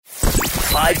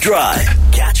5 Drive.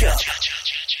 Catch up.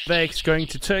 Vex going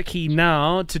to Turkey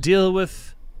now to deal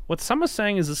with what some are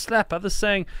saying is a slap, others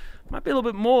saying might be a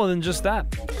little bit more than just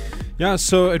that. Yeah,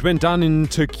 so it went down in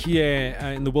Turkey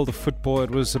in the world of football.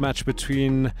 It was a match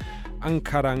between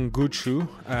Ankaragucu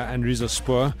and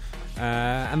Rizespor.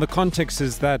 And the context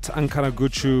is that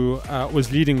Ankaragucu was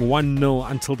leading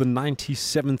 1-0 until the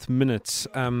 97th minute.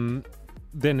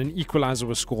 Then an equalizer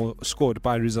was scored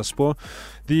by Rizespor.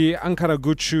 The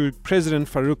Ankaragucu president,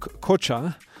 Faruk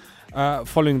Koca,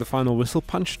 following the final whistle,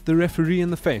 punched the referee in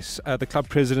the face. The club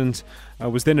president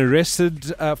was then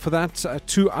arrested for that.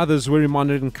 2 others were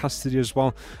remanded in custody as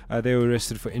well. They were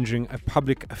arrested for injuring a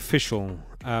public official.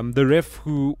 The ref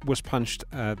who was punched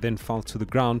then fell to the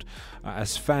ground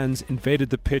as fans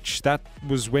invaded the pitch. That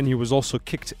was when he was also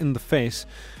kicked in the face.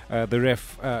 The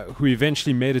ref, who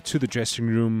eventually made it to the dressing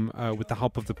room with the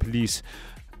help of the police.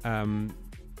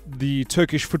 The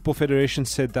Turkish Football Federation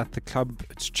said that the club,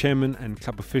 its chairman and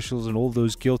club officials and all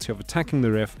those guilty of attacking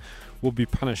the ref will be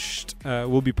punished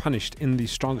in the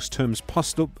strongest terms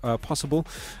possible.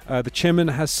 The chairman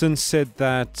has since said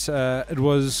that it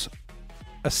was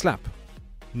a slap,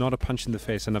 not a punch in the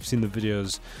face, and I've seen the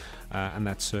videos, and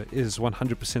that is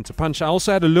 100% a punch. I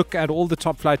also had a look at all the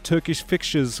top-flight Turkish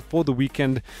fixtures for the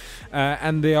weekend,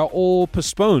 and they are all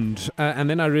postponed.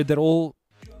 And then I read that all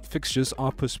fixtures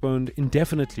are postponed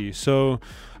indefinitely. So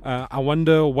I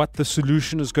wonder what the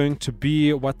solution is going to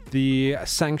be, what the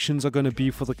sanctions are going to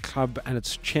be for the club and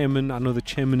its chairman. I know the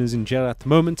chairman is in jail at the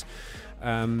moment.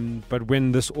 But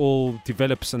when this all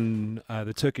develops and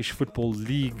the Turkish Football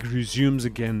League resumes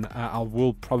again, I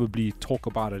will probably talk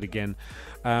about it again.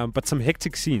 But some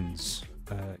hectic scenes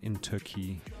in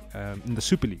Turkey in the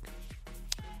Super League.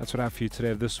 That's what I have for you today.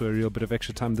 If this were a real bit of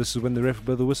extra time, this is when the ref will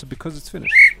blow the whistle because it's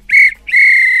finished.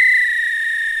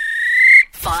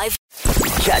 5.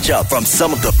 Catch up from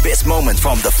some of the best moments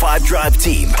from the 5 Drive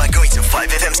team by going to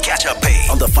 5FM's catch-up page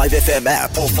on the 5FM app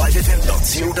or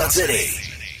 5FM.co.za.